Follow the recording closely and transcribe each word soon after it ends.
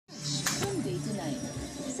online.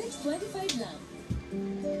 6.25 lang.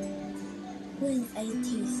 When I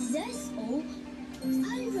taste Zespo,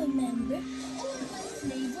 I remember all my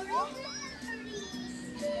favorite memories.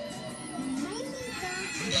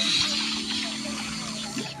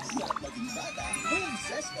 Sarap maging bata, boom,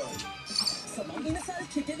 Zespo. Samang inasal,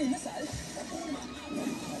 chicken inasal.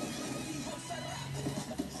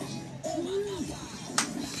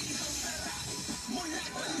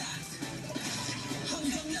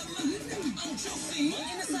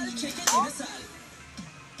 Inasal, chicken inasal.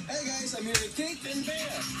 Hey guys, I'm here with Kate and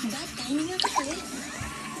Bear. Bad timing ang kape.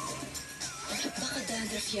 Baka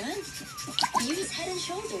dandruff yan? Use Head and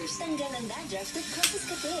Shoulders. Tanggal ang dandruff that causes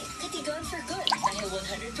kape. Katigon for good. Dahil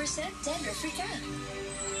 100% dandruff-free ka.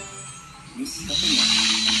 Miss Kape na.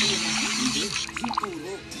 Hindi,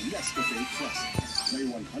 puro Nescafe Classic.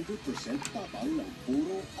 May 100% tapang ng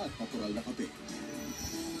puro at natural na kape.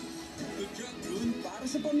 Good job, Jun. Para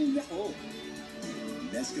sa pamilya ko.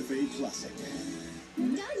 Nescafe Classic.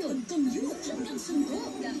 Ngayon, commute hanggang sundo.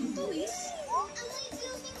 Dahil tuwis,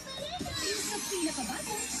 sa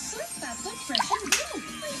pinakabagong Surf Factor Fresh and Glow.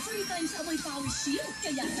 May 3 times amoy pawis shield.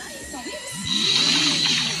 Kaya dahil pawis.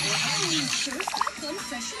 Surf Factor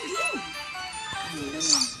Fresh and Glow.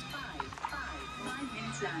 5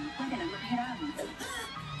 minutes lang. Pwede lang makiram.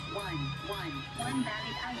 1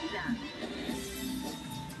 valid ID lang.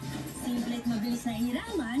 Simple at mabilis na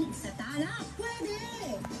hiraman, sa tala,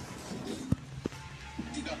 pwede!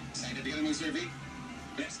 Tito, excited to get my survey?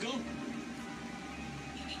 Let's go!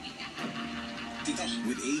 Tito,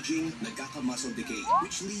 with aging, nagkaka-muscle decay,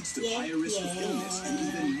 which leads to higher risk of illness and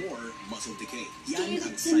even more muscle decay. Yan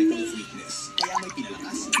ang cycle of weakness. Kaya may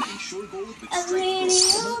pinalakas na Ensure Gold with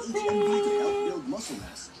Strength Pro, HMB to help build muscle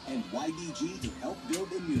mass, and YBG to help build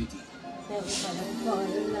immunity. Never had a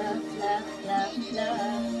body, love, love, love,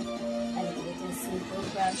 love. I like it in simple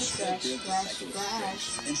brush, brush, brush,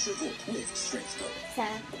 brush. Ensure Gold with Strength Pro.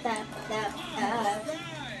 Tap, tap, tap, tap.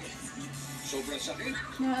 Sobrang sakit?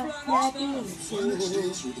 Not nothing Days to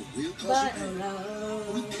with a real but cause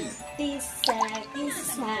alone. This is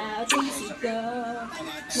how things go.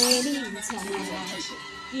 Many times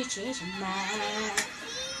you change your mind.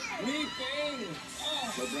 Weeping!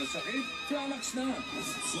 Sobrang sakit? Flanax na!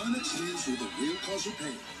 Flanax deals with the real cause of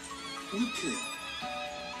pain. Weeping.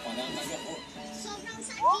 Panatag ako. Sobrang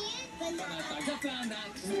sakit! Panatag ka,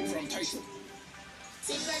 Flanax! From Tyson.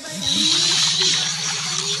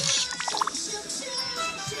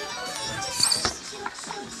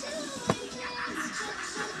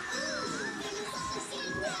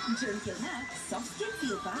 Jerky na, soft skin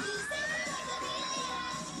feel pa?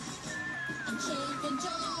 Chicken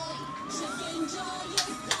joy! Chicken joy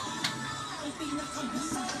is life!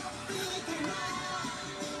 Pinakamasarap! Chicken na!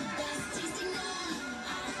 Best tasting na!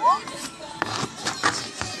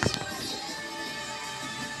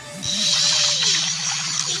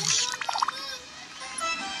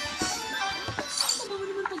 Mabawa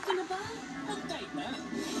naman pag kinabahan. Ang tight na!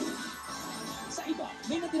 Sa iba,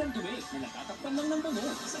 may natirang dumi na natatakpan lang ng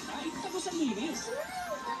bango. Sa Tide, tagos ang linis.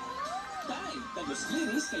 Tide, tagos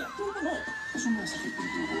linis kaya puro bango. Sumasakit ang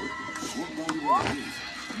tuhod? Huwag baliwala.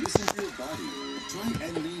 Listen to your body. Try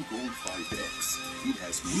Ending Gold 5X. It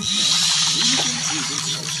has movement. Lubricant agents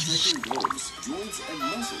help strengthen bones, joints, and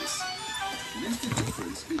muscles. Lift the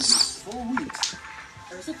difference in just 4 weeks.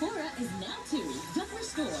 Ursiflora is now Turi, Gut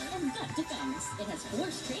Restore, and Gut Defense. It has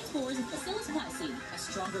 4 straight spores of Bacillus glycine. A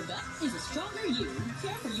stronger gut is a stronger you.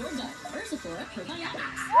 Care for your gut. Ursiflora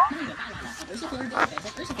Probiotics. Mahirap paalala, ang Ursiflora Gut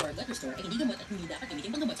Defense at Ursiflora Gut Restore ay hindi gamot at hindi dapat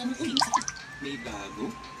gamitin panggamot sa uling sakit. May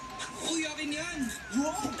bago? Uy, akin yan!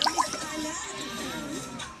 Wow! Tamis pala!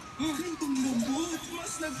 Ganitong lambot!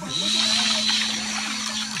 Mas nagpapasarap!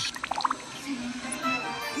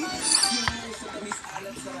 Sa tamis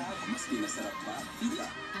alat sarap! Mas pinasarap pa? Pila.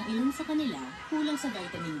 Ang ilan sa kanila kulang sa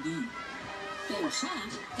vitamin D. Pero siya,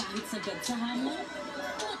 kahit sagad sa hamon,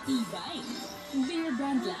 matibay. Bear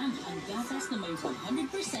Brand lang ang gatas na may 100%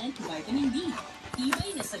 vitamin D.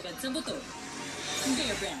 Tibay na sagad sa buto.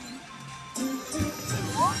 Bear Brand.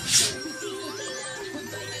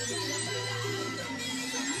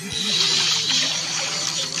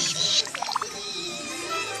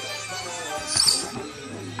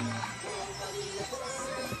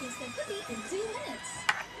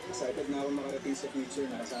 Excited na ako makarating sa future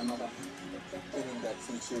na kasama ka. And in that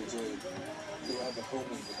future, Joy, to have a home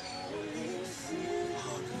in it.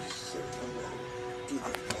 How do you say hello to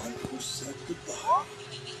the one who said goodbye?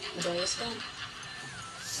 Mabayas ka.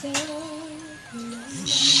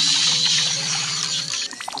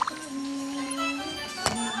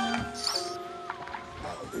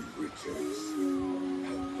 Now the riches.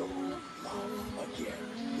 Hello, now again.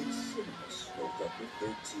 It's so much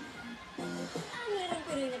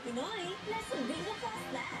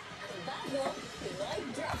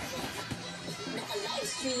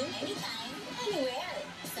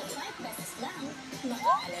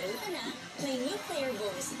ka na, may new player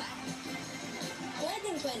bonus pa.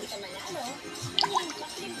 Pwede ka manalo ng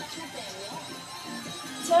limpas-limpas na premyo.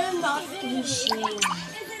 Turn off fishing.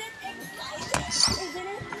 Isn't it exciting? Isn't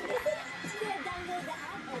it? Kaya download the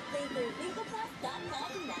app or play through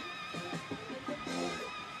bingoplus.com na.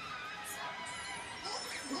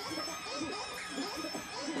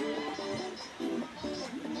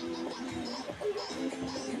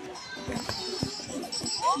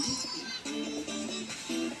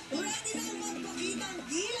 Ready na magpakitang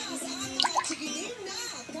gilas ang mga chikiting na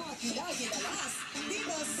kakilasidalas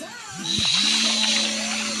dito sa...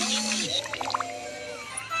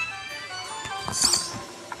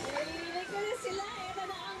 Narinig ko na sila. Ito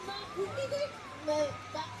na ang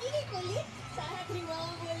makikikulit sa ating mga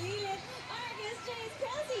bulilit. Argus, Chase,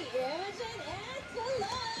 Kelsey, Imogen, and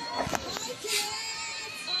Colette. Hi,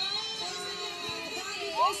 kids! Dami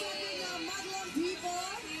ko sa ating madlang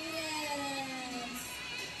people. Yes.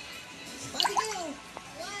 Pati kayo!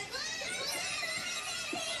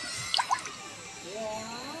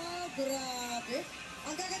 Wow, grabe!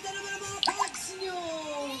 Ang gaganda naman ang mga bags nyo!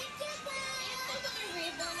 Ito mga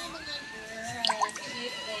ribbon ng mga girls.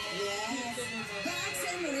 Cute eh. Yes! Bags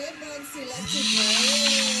and ribbons sila today.